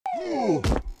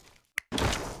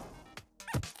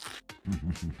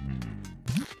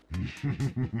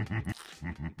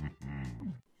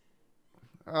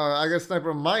I got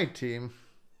sniper on my team.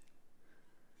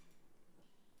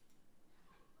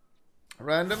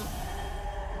 Random.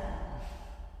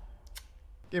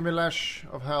 Give me Lash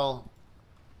of Hell.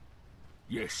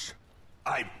 Yes,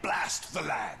 I blast the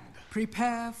land.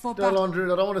 Prepare for Del battle.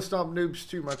 100. I don't want to stomp noobs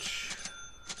too much.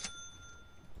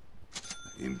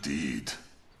 Indeed.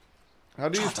 How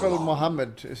do you spell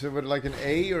Mohammed? Is it with like an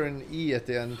A or an E at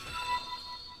the end?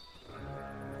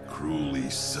 Cruelly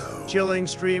so. Chilling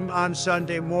stream on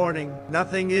Sunday morning.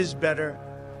 Nothing is better.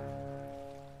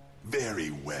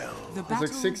 Very well. The There's battle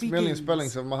like 6 million begins.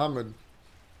 spellings of Mohammed.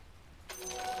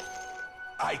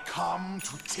 I come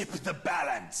to tip the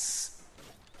balance.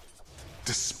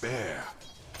 Despair.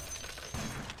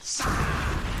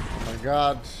 Oh my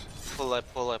god. Pull it,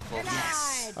 pull it, pull it.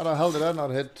 Yes. How the hell did that not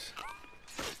hit?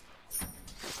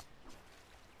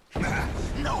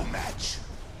 No match.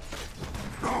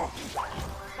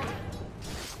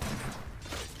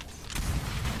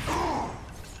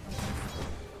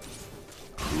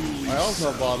 I also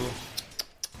have a bottle.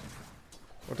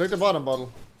 Well, take the bottom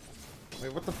bottle.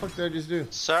 Wait, what the fuck did I just do?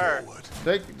 Sir, Forward.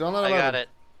 Don't let I him got have it.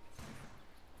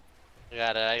 I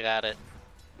got it, I got it.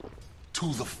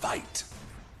 To the fight.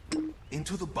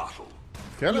 Into the bottle.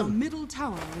 Kill Your him. middle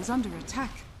tower is under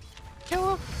attack.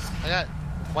 Kill him. I got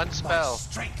one My spell.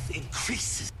 strength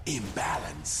increases.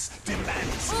 Imbalance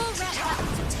demands All it. wrapped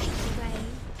up to take away.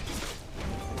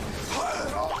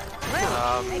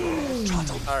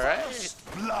 Alright.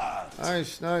 Blood.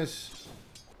 Nice, nice.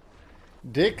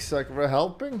 Dicks, like we're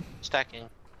helping. Stacking.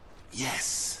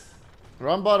 Yes.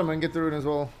 Run bottom and get the rune as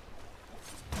well.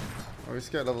 Oh, he's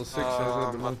got level 6, so he's a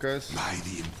little bit monk, guys. By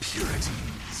the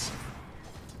impurities.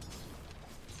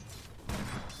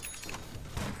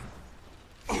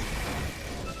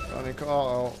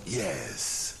 Oh,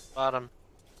 Yes. Bottom.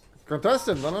 contest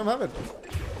him, don't let him have it.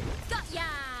 Got ya!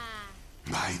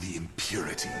 By the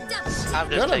impurities. I'm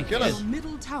Kill just him, kill taking Your him.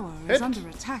 middle tower Hit. is under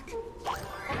attack.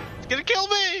 It's gonna kill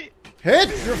me! Hit!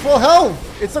 You're full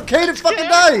health! It's okay to fucking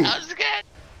die! I'm scared!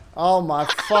 Oh my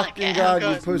fucking god, you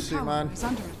Good. pussy, Tower man. is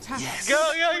under attack. Yes. Go,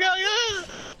 go, go,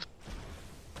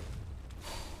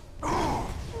 go!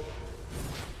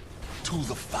 To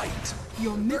the fight.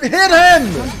 Your middle Hit tower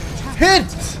is him! under attack.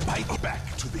 Hit! Fight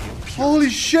back to the impurities. Holy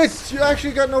shit! You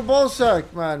actually got no ball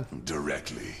sack, man.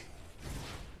 Directly.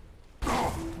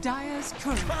 Dire's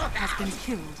turret has been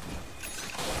killed.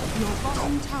 Your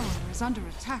bottom tower is under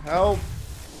attack. Help.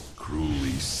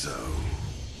 Cruelly so.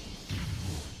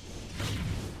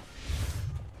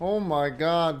 Oh my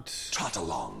god. Trot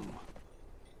along.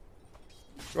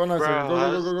 Go nice. Go, Bro,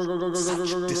 go, go, go, go, go, go, go, Such go,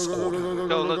 go, go, disorder. go, go,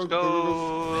 Go, let's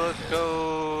go! Let's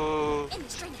go! In the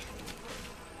string.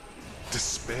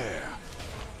 Despair.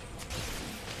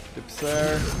 Dips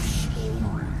there.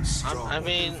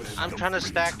 I'm trying to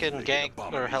stack and gank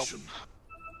or help.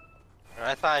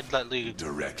 I thought I'd let Lee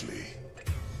Directly.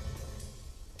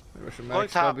 Maybe I should going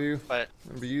max top, W but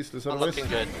and be useless I'm otherwise. looking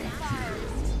good.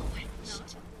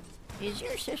 Is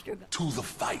your sister To the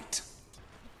fight.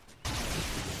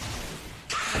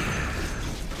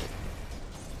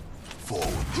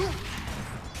 Forward.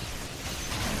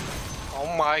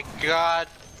 Oh my god!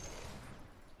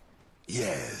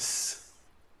 Yes.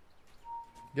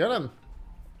 Get him.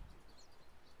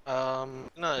 No,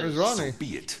 Where's it's Ronnie? So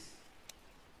be it.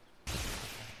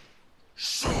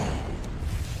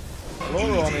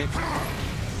 Hello, Ronnie.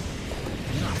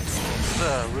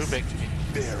 Rubik.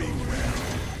 Very well.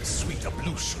 Sweet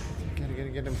ablution.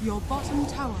 Get him. Your bottom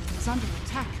tower is under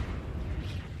attack.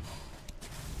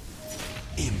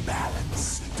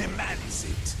 Imbalance demands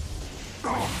it.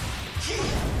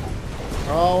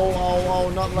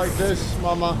 Oh, not like this,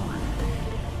 mama.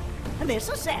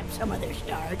 This'll sap some of their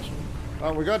starch.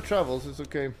 Oh, we got travels, it's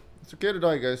okay. It's okay to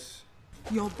die, guys.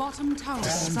 Your bottom tower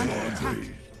is under attack.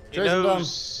 He Chase him down.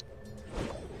 knows.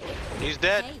 He's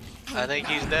dead. I think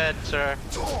he's dead, sir.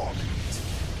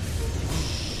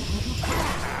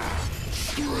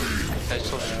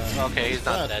 Okay, he's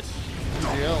not dead.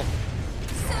 GL.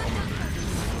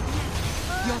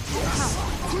 Your top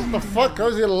tower What the fuck? How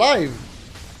is he alive?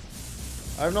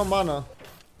 I have no mana.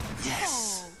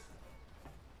 Yes.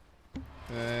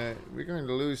 We're going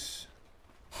to lose.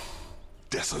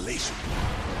 Desolation.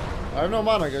 I have no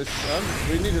mana, guys.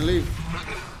 We need to leave.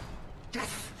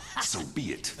 So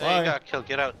be it. Hey, you got killed.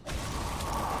 Get out.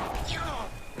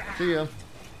 See ya.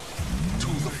 To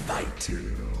the fight.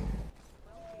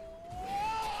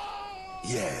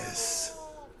 Yes.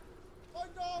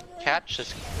 Catch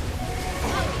this.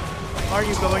 Are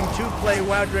you going to play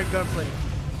Wildred Gunplay?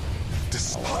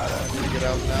 Despair. I'm gonna get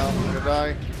out now. I'm gonna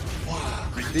die.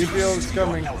 DPO's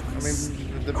coming. I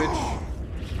mean, the bitch.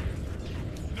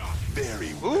 Very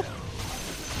Ooh.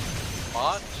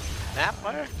 What?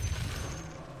 Snapfire?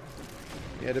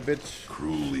 Yeah, the bitch.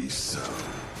 cruelly so.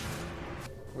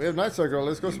 We have Night Star.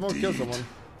 Let's go smoke kill someone.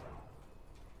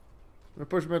 We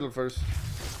push middle first.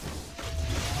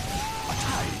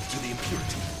 Tied to the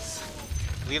impurities.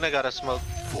 Lena got a smoke.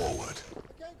 Forward.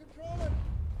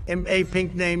 A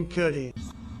pink name Cuddy.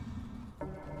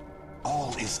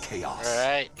 All is chaos.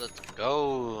 Alright, let's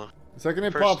go. Second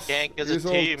it First pops. gank as a Use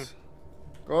ult. team.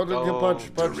 Go to Go.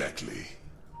 punch. Directly.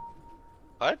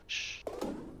 Punch?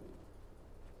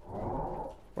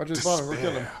 Watch his bottom. Go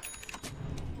kill him. Despair.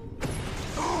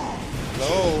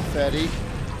 Hello, fatty.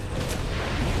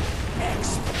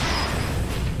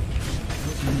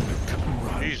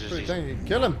 Jesus, Pretty he's tanky.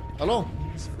 Kill him. Hello.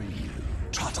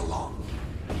 Trot along.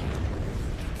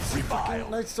 Revile.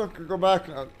 Night Stalker, go back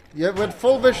now. Yeah, with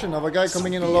full vision of a guy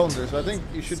coming in alone there, so I think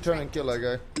you should turn and kill that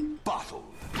guy. Bottle.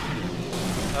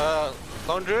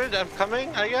 Lone Druid, I'm coming,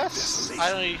 I guess?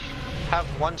 I only have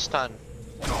one stun.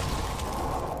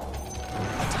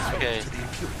 Okay. To the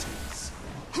impurities.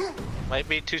 Might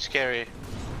be too scary.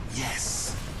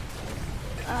 Yes.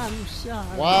 I'm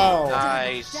sorry. Wow.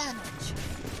 Nice.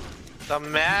 The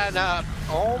mana.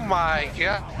 Oh my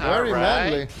god. Very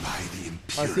manly. By the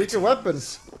My impurities. secret weapon.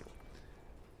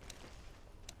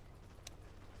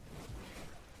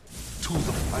 To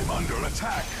the. I'm under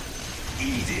attack.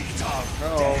 Edict of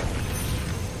Uh-oh.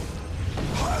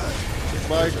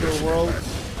 Goodbye, cool world.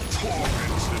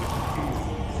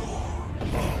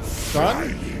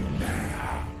 Done?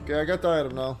 Okay, I got the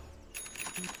item now.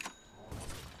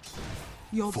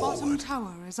 Your bottom Forward.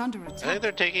 tower is under I think attack.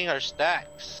 they're taking our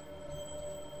stacks.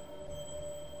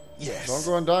 Yes. Don't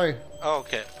go and die. Oh,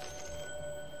 okay.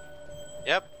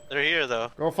 Yep, they're here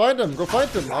though. Go find them. Go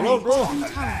fight them. Hello, go. Bottom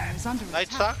tower is under Night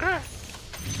attack. Stalker?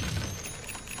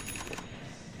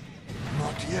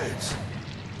 Not yet.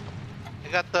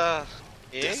 I got the.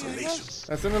 Yeah, I Desolation. guess?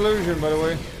 That's an illusion, by the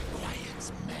way.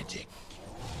 Quiet's magic.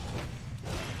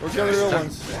 Go kill the real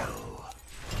ones.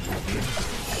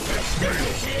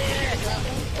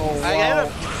 Oh, I get wow.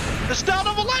 him! The stun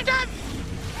of a lifetime!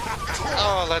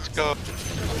 Oh, let's go.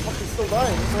 He's still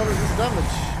dying. What is this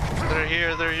damage? They're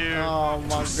here, they're here. Oh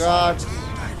my god.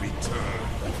 I return.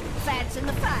 Fats in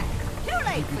the fire. Too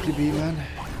late for you. BKB, man.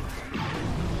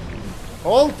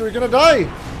 Ult, we're gonna die.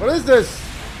 What is this?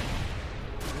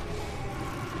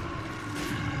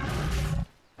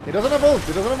 He doesn't have ult.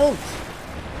 He doesn't have ult.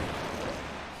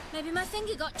 Maybe my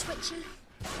finger got twitchy.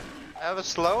 I have a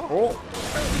slow? Oh.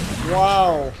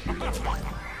 Wow.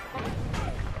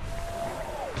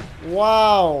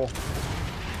 Wow.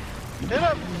 Hit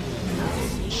him!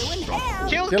 You in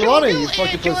hell. Kill Ronnie, you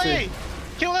fucking kill pussy. A.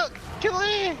 Kill it! Kill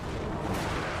it!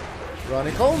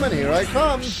 Ronnie Coleman, here I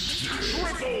come.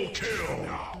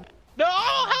 No,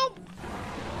 help!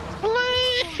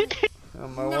 Please!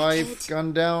 And my wife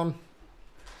gunned down.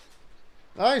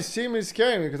 Nice, team is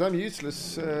carrying me because I'm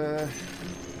useless. I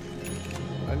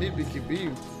need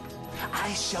BKB.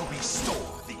 I shall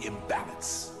restore the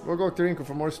imbalance. We'll go to Rinko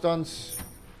for more stuns.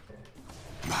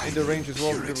 By In the range as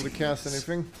well to be able to impurities. cast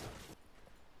anything.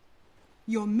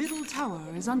 Your middle tower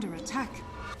is under attack.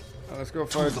 Let's go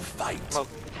To fight. the fight. Smoke.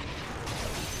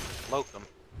 Smoke them.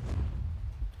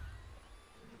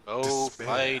 Go Despair.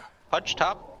 fight. Punch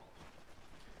top.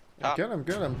 Top. Kill him,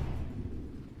 kill him.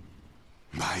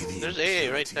 By the There's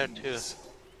AA right there too. impurities.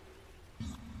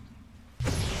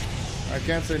 I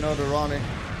can't say no to Ronnie.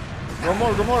 Go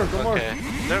more, go more, go more. Okay.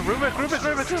 They're Rubik.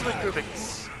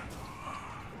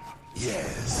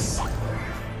 Yes.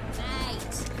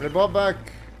 Right. They bought back.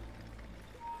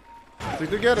 Stick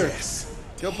together. Yes.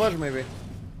 Kill Pudge maybe.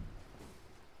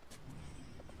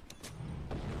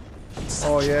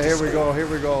 Oh yeah, here we go, here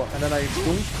we go. And then I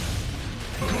boom.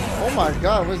 Oh my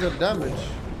god, what's that damage?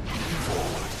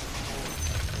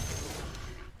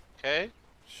 Okay.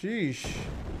 Sheesh.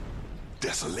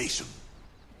 Desolation.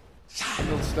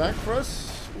 Little stack for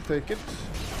us. We'll take it.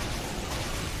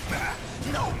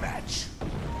 No match.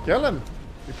 Kill him,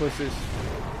 you pussies.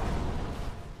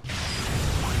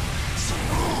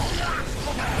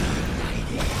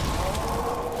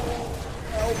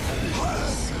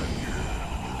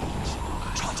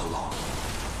 Trot along.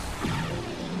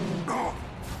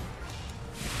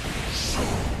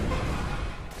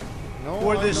 No,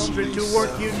 For I this don't think to so.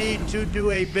 work, you need to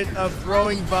do a bit of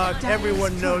throwing bug.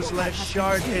 Everyone knows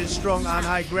Leshrac is strong on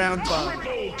high ground bug.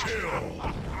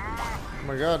 Oh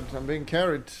my god, I'm being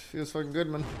carried. Feels fucking good,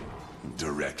 man.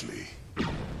 Directly.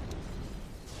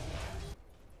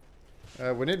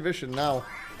 We need vision now.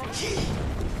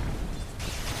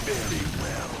 Very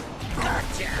well.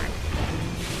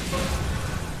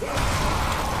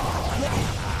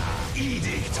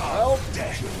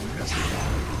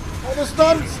 Oh, the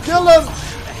stuns! Kill them!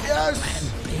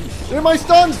 Yes! They're my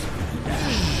stuns!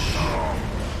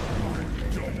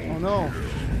 Oh no.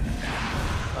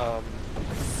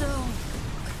 So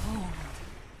cold.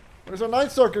 There's a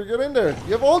Night Stalker, get in there.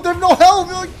 You have ult, have no health!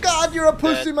 Oh god, you're a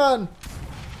pussy man!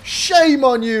 Shame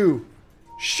on you!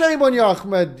 Shame on you,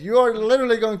 Ahmed! You are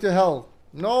literally going to hell.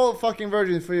 No fucking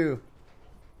virgin for you.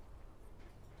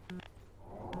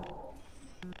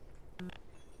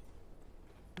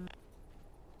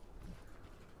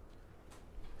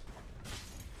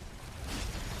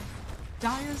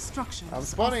 Dire structures. I'm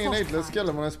spawning in 8, let's fortified. kill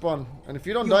him when I spawn. And if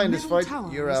you don't Your die in this middle fight,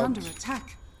 tower you're is out. under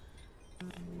attack.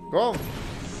 Go!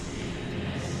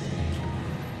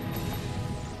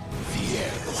 The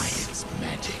air quiets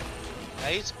magic.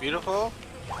 Nice, beautiful.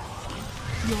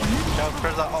 Your middle Jump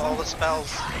for all the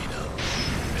spells.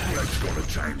 That's gonna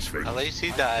change things. At least he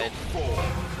died.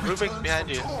 Rubik's behind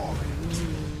you.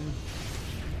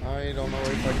 I don't know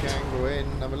if I can go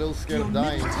in. I'm a little scared Your of middle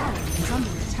dying. tower is under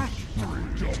attack.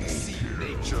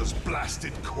 Nature's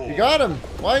blasted core. You got him!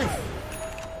 Wife!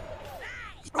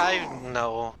 I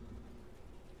know.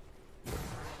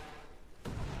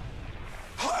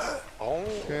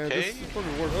 Okay, Okay. this is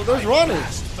probably work. Oh, there's Ronnie!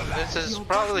 This is Your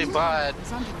probably bottom bad.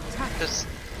 tower is under attack. Just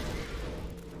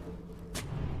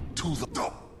To the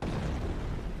top.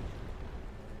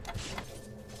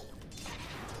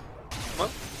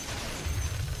 what?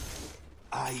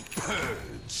 I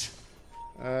purge.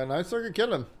 Night Stalker,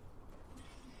 kill him.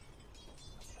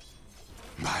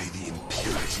 By the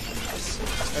impurities.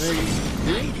 And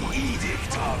he...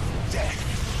 Edict of death.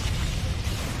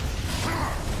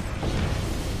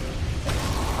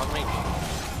 Coming.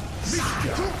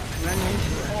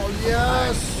 Oh,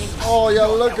 yes! Oh, yeah,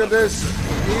 look at this.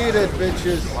 Eat it,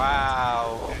 bitches.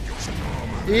 Wow.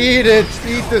 Eat it!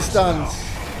 Eat the stuns.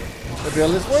 The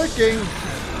bill is working.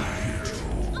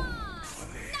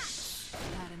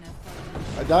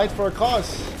 I died for a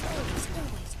cause.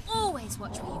 Always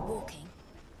watch where you're walking.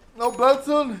 No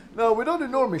Bloodstone? No, we don't do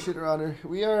normal shit around here.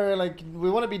 We are like, we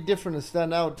want to be different and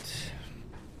stand out.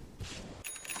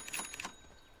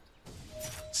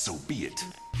 So be it.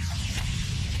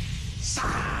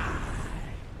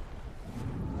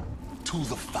 To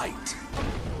the fight.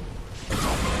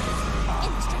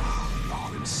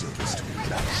 All in service to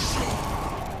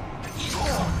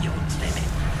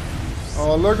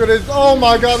Oh, look at this. Oh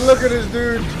my god, look at this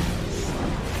dude.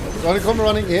 Gonna come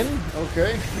running in?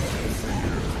 Okay.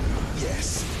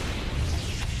 yes.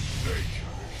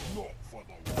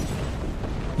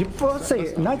 You both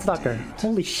say Night Stalker.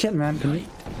 Holy shit, man. Can you...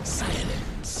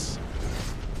 Silence.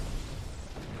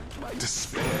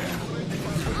 Despair.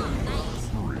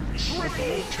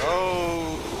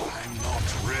 Oh. I'm not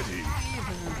ready.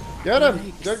 Get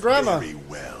him! Get grandma! Very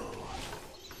well.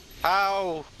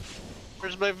 How?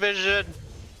 Where's my vision?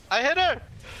 I hit her!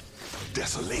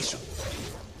 Desolation.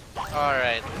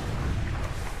 Alright.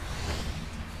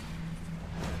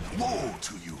 Woe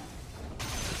to you.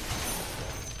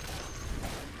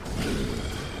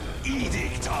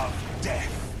 Edict of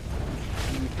death.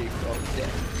 Edict of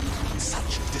death.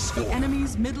 Such The disorder.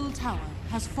 enemy's middle tower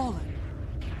has fallen.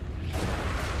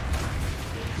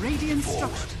 Radiant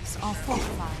structures are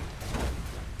fortified.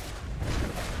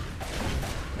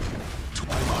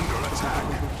 I'm under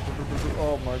attack.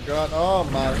 Oh my god, oh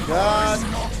my god.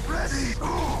 Not ready.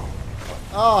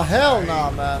 Oh hell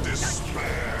nah, man.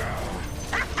 Despair.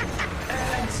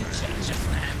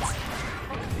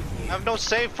 I have no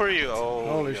save for you. Oh.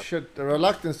 Holy yep. shit, the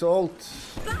reluctance to ult.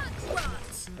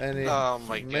 And he Oh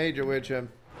my god. major witch him.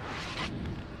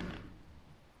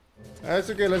 That's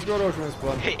okay, let's go to Ocean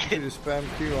Spawn. Should just spam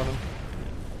Q on him.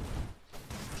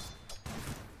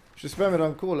 Should spam it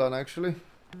on cooldown actually.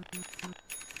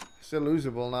 Still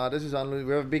losable now. This is unlosable.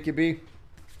 We have BKB.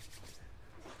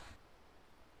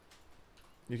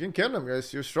 You can kill him,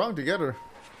 guys. You're strong together.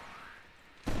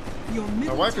 Your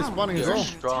middle wife is tower spawning as is well. under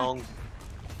Strong. attack.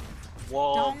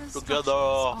 Walk Dire together. structures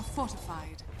are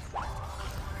fortified.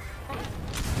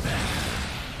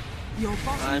 Your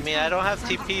bottom I mean, I don't have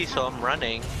tower is TP, under so I'm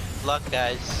running. Luck,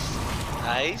 guys.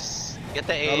 Nice. Get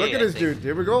the A. Now look at this dude.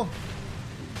 Here we go.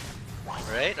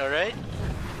 Alright, alright.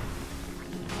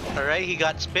 Alright, he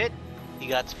got spit. He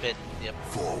got spit. Yep.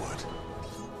 Forward.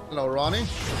 Hello, Ronnie.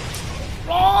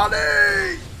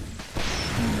 Ronnie!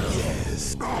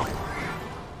 Yes.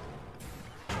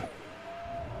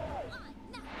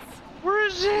 Where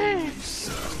is he?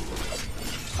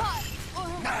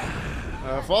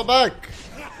 Fall back.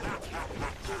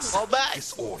 Fall back.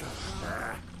 Disorder.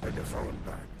 Okay,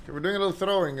 we're doing a little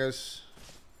throwing, guys.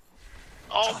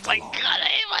 Oh my god, I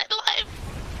hate my life.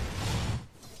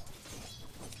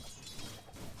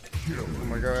 Oh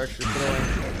my god, actually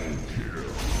throwing.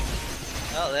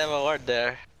 Oh, they have a ward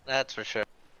there. That's for sure.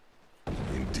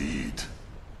 Indeed.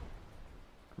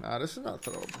 Nah, this is not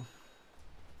throwable.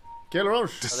 Kill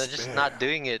Roche. Oh, they're just not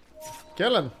doing it.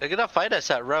 Kill him. They're gonna fight us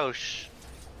at Roche.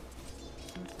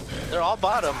 They're all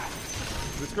bottom.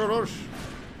 Let's go Roche.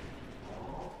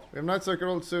 We have Night Sucker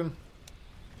ult soon.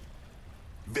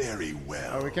 Very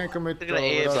well. Oh, we can't commit They're gonna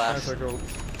AA without Night blast. Sucker ult.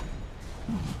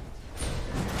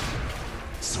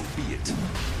 So be it.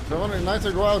 So I want to Night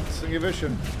Sucker go out and give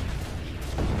vision.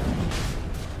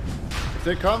 If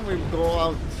they come, we go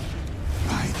out.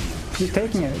 Who's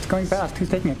taking it? It's going fast. Who's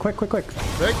taking it? Quick, quick, quick.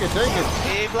 Take it, take it.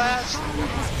 AA blast.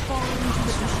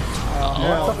 Hell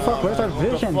What the fuck? Where's our man. What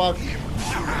the vision? fuck?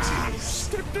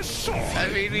 I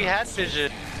mean, we had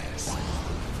vision.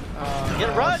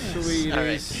 Get run!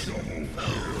 Sweeties.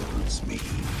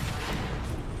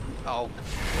 Oh.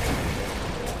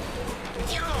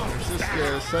 This is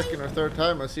the second or third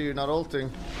time I see you not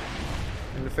ulting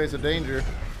in the face of danger.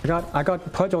 I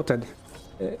got pudge ulted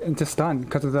into stun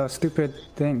because of the stupid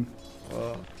thing.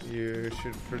 Well, you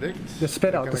should predict. The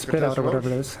spit out, Can the I spit out, or contest whatever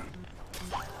it Roche? is.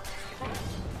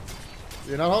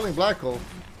 You're not holding black hole.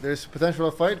 There's potential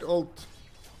of fight ult.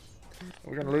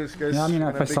 We're gonna lose, guys. Yeah, I mean, We're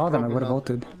if gonna I have a saw big them, I problem would have now.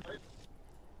 ulted.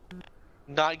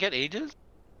 Not get ages?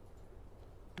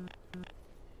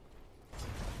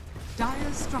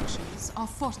 Dire structures are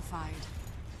fortified.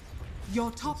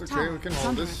 Your top It's okay, tower we can is hold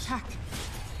under this. attack.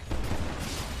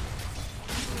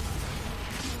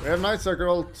 We have Night Sucker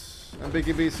ult and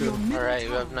Biggie B Your soon. middle Alright, we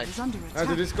tower have night. is under Now,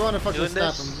 attack. just go on and fucking Doing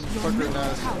snap this. him. Your Fucking middle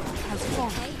ass. tower has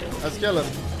fallen. Let's kill him.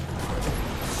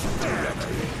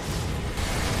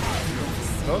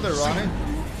 Go there, Ronnie.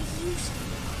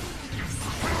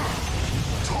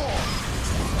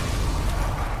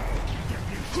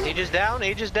 Ages down,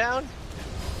 ages down.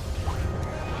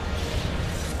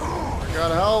 I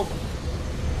gotta help.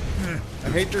 I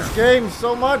hate this game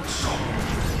so much.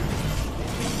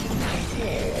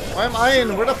 Why am I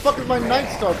in? Where the fuck is my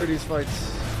Night Stalker these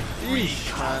fights?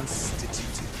 Yeesh, man.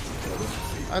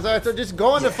 I thought just go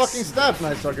on the fucking snap,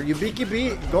 Night Stalker. You beaky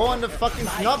B, go on the fucking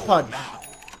snap punch.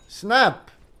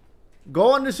 Snap.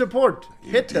 Go on the support.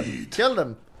 Hit them. Indeed. Kill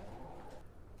them.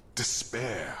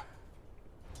 Despair.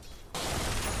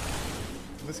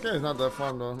 This guy is not that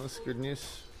fun though. That's good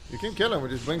news. You can kill him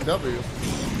with his blink W.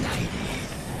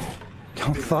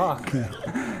 Oh, fuck.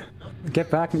 Get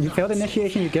back. You failed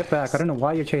initiation, you get back. I don't know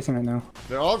why you're chasing right now.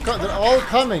 They're all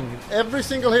coming. Every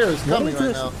single hero is What coming is right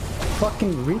this now.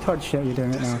 fucking retard shit you're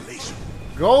doing right now?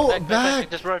 Go Back, back.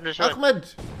 just run, just run. Ahmed,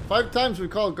 5 times we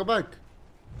called. Go back.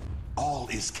 All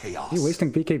is chaos. You're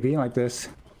wasting BKB like this.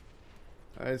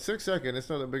 It's 6 seconds. It's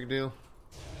not a big deal.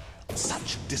 Such Ult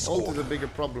is a disorder. bigger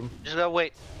problem. Just gotta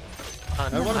wait.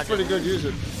 Everyone is pretty good. Use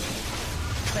it.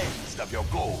 Cleansed of your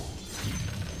gold.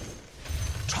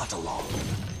 Trot along.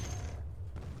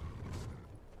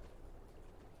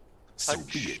 So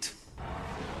be it.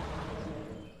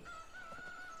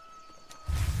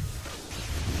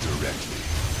 Directly.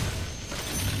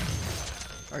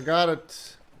 I got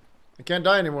it. I can't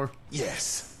die anymore.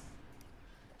 Yes.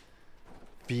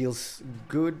 Feels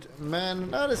good, man.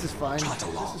 No, this is fine. Trot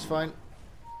along. This is fine.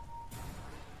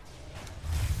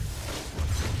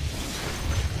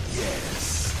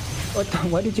 Yes. What?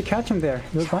 Why did you catch him there?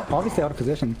 He was obviously out of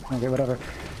position. Okay, whatever.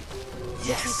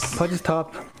 Yes. Pudge is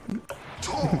top. You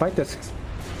can bite this.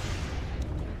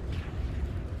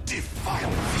 Defile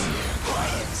fear.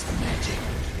 Quiet's magic.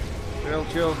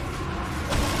 Chill.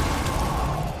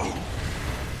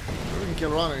 We can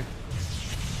kill Ronnie.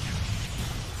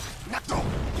 Nato.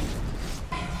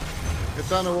 Get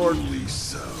down the ward. Only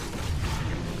so.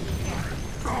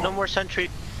 No more sentry.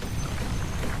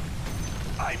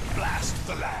 I blast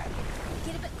the land.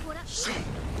 Get a bit caught up.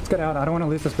 Let's get out. I don't want to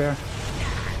lose this bear.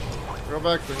 Go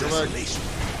back. Go back. Desolation.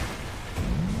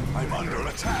 I'm under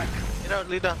attack. Get out,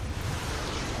 Lita.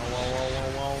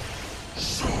 Wow.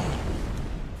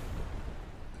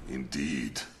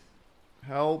 Indeed.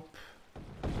 Help.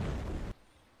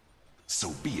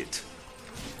 So be it.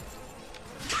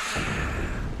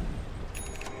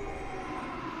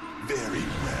 Very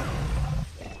well.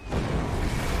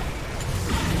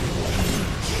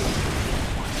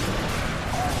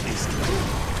 All is good.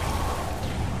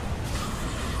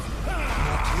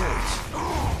 Not yet.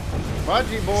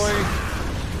 Baji boy.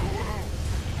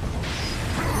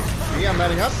 See, I'm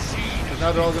adding up. Because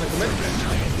now they're all going to commit.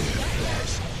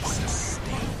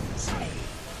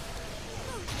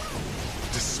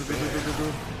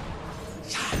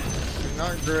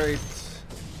 Not great.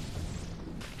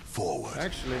 Forward.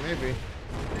 Actually, maybe.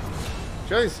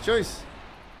 Choice.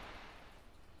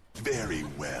 Very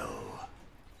well.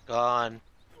 Gone.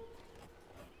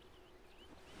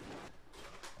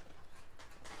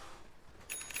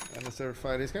 Unnecessary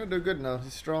fight. He's gonna do good now.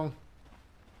 He's strong.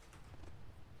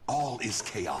 All is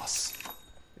chaos.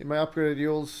 He might upgrade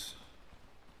duels.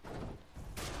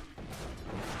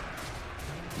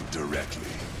 Directly.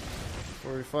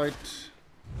 Before we fight.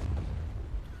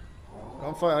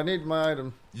 Don't fight. I need my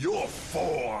item. Your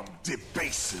form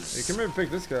debases. You can maybe pick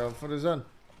this guy up. What is that?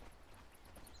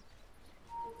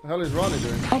 The hell is Ronnie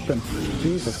doing? Help him.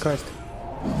 Jesus Christ.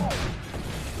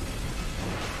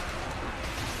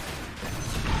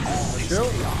 Chill.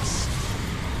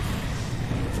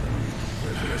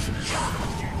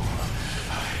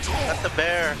 That's the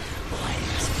bear.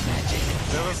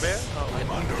 You have a bear? Oh, I'm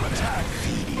under attack.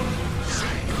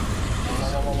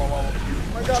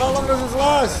 Oh my god, how long does this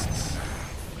last?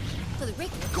 For the rig.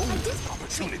 Golden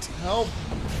opportunity. Help.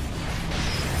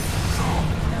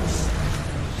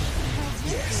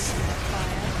 Yes.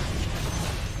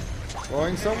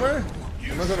 Going somewhere?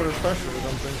 You must have a refresher or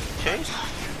something. Chase?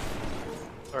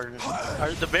 Or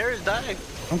the bear is dying.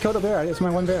 Don't kill the bear. It's my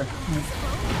one bear.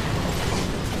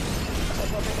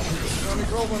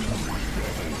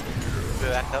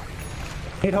 Back up.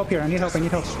 Need help here. I need help. I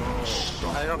need help.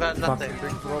 I don't got nothing.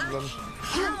 Big problem.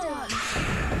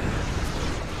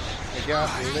 I got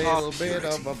a little bit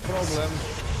of a problem.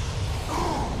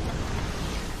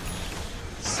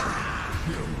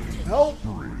 Help!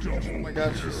 Oh my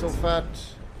god, she's so fat.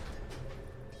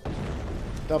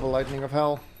 Double lightning of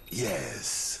hell.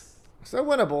 Yes. Is that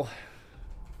winnable?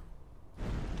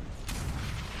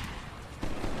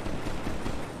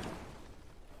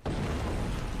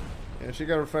 Yeah, she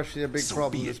got refreshed. She a big So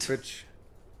problem, be this it. bitch.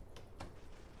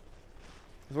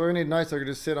 That's why we need Night Stalker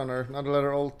to just sit on her, not to let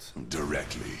her ult.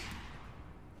 Directly.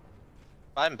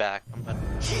 I'm back. I'm back.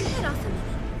 Get off a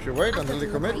minute. Should wait until he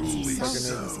commits. Some Fucking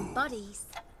souls and bodies.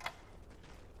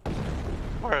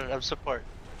 Or I'm support.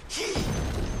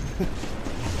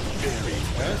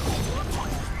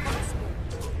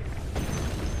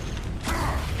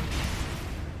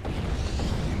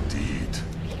 Indeed.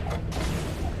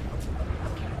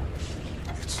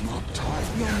 It's not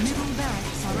time Your yet. middle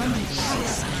barracks are under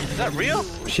attack. Is that real?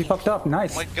 She fucked up.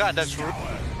 Nice. Oh my god, that's rude.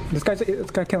 This guy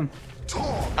kill him.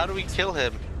 How do we kill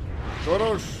him?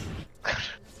 Toros.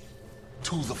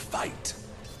 To the fight.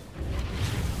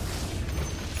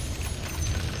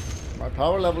 My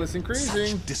power level is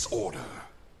increasing. Such disorder.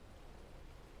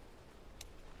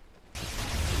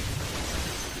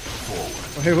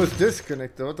 Forward. It was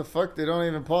disconnected. What the fuck? They don't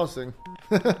even pausing.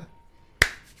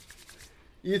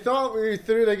 You thought we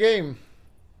threw the game.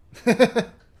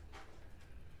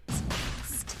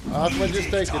 Ahmed, just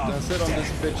take it and sit on this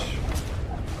bitch.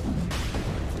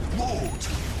 Load.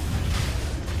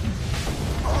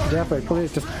 Jeffrey,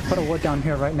 please just put a ward down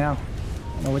here right now.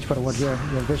 No, which put a ward here.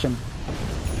 Your vision.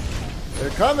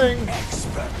 They're coming.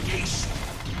 Expurgation.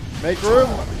 Make room.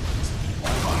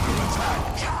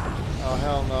 Oh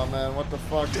hell no, man! What the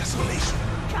fuck? Desolation.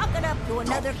 Chalk it up to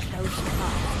another close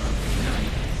call.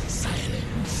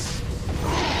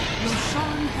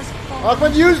 Roshan has fallen.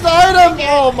 Ahmed, use the item!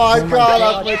 Oh my god,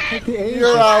 Ahmed, Take the ace.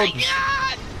 you're out.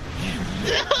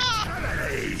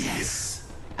 Yes.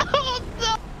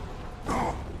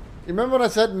 You remember when I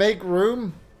said make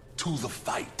room? To the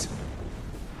fight.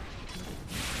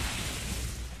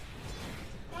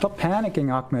 Stop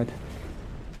panicking, Ahmed.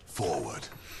 Forward.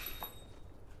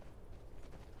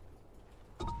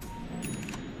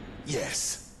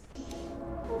 Yes.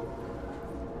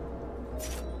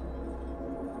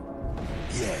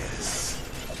 Yes.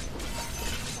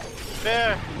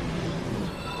 Bear.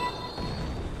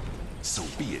 So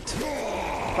be it.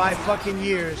 5 fucking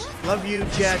years. Love you,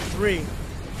 Jack 3.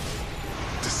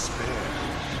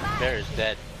 Despair. Bear is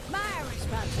dead. My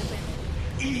responsibility.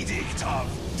 Edict of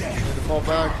death. Need to fall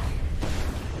back.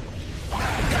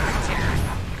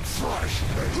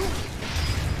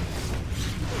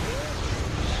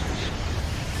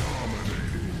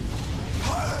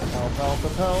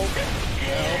 Help.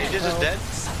 He just is dead.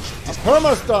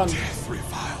 Perma-stun! Death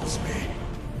reviles me.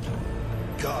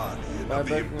 Guardian Bye of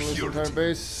the back and listen to our impurities.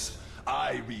 base.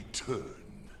 I return.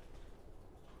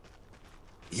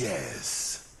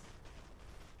 Yes.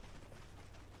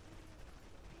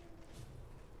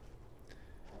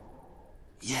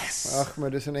 Yes.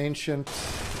 Ahmed is an ancient.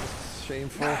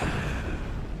 Shameful.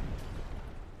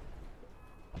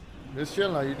 Just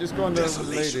chill now, you just go on the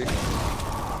Desolation. lady.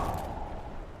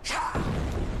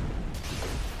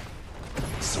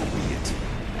 So be it.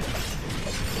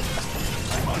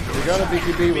 I'm under You gotta attack.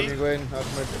 BKB when you go in,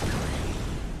 Ahmed.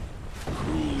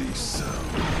 Cruelly so.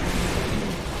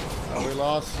 Oh, we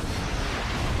lost.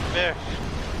 Bear.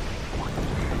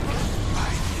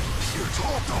 You're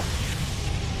talking.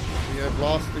 We have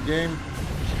lost the game.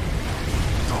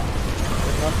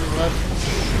 Nothing left.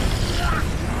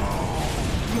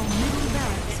 Your middle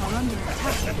barracks are under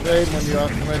attack. Shame on you,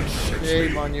 Ahmed.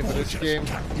 Shame on you for this game.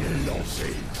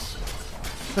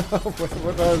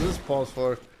 What the hell is this pause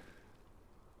for?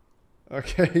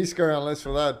 Okay, he's going on list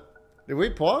for that. Did we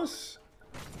pause?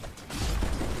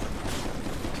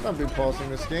 I've been pausing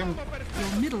this game.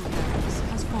 Your middle barracks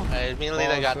has fallen. I mean,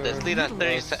 Lena got this. Lena Middle 30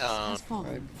 barracks seconds. has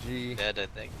fallen. G. Dead, I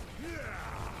think.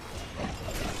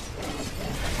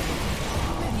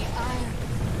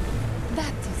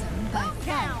 Baptism by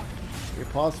fire. We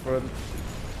paused for him.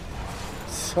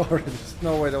 Sorry, there's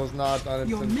no way that was not Your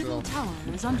middle unintentional. tower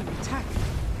is under attack.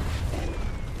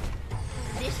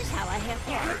 This is how I have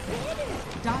to work better.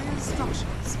 Dire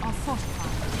structures are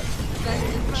fortified.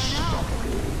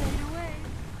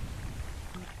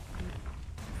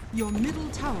 Your middle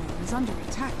tower is under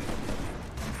attack.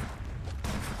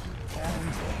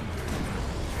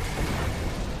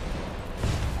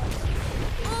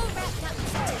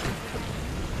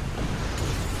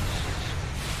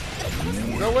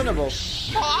 No winnable.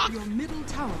 Fuck! Your middle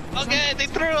tower is Okay, they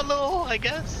threw a little, I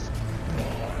guess.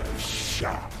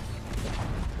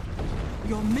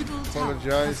 Your middle tower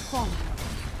Apologize. has fallen.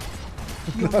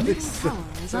 Your middle tower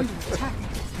is under attack.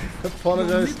 Your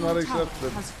Apologize, middle not tower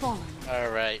accepted. has fallen.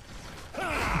 Alright.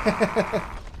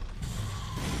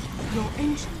 Your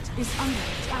ancient is under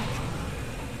attack.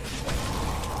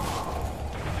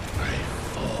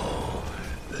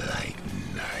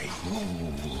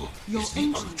 Your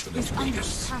ancient is under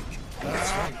attack.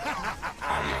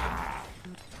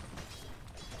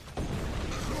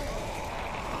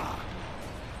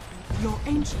 Your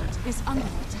ancient is under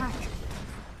attack.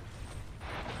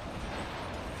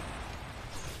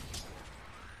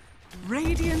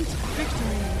 Radiant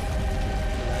victory.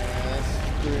 Last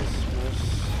Christmas.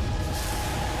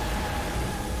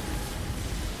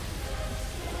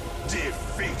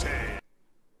 Defeated.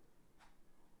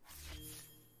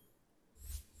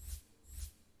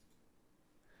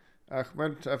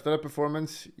 Ahmed, after that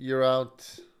performance, you're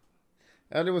out.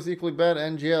 Ellie was equally bad,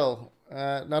 NGL.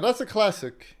 Now that's a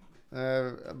classic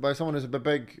by someone who's a bit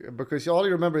big, because all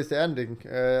you remember is the ending.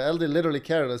 LD literally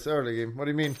carried us early game. What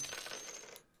do you mean?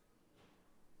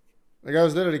 The guy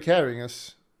was literally carrying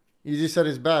us. You just said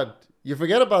it's bad. You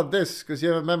forget about this because you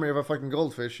have a memory of a fucking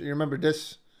goldfish. You remember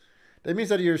this. That means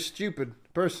that you're a stupid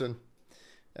person.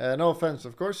 No offense,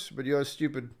 of course, but you're a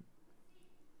stupid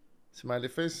smiley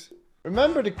face.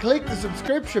 Remember to click the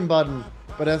subscription button,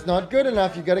 but that's not good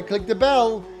enough. You gotta click the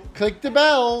bell. Click the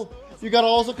bell. You gotta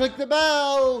also click the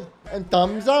bell and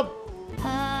thumbs up.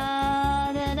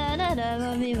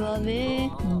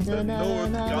 The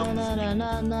North comes.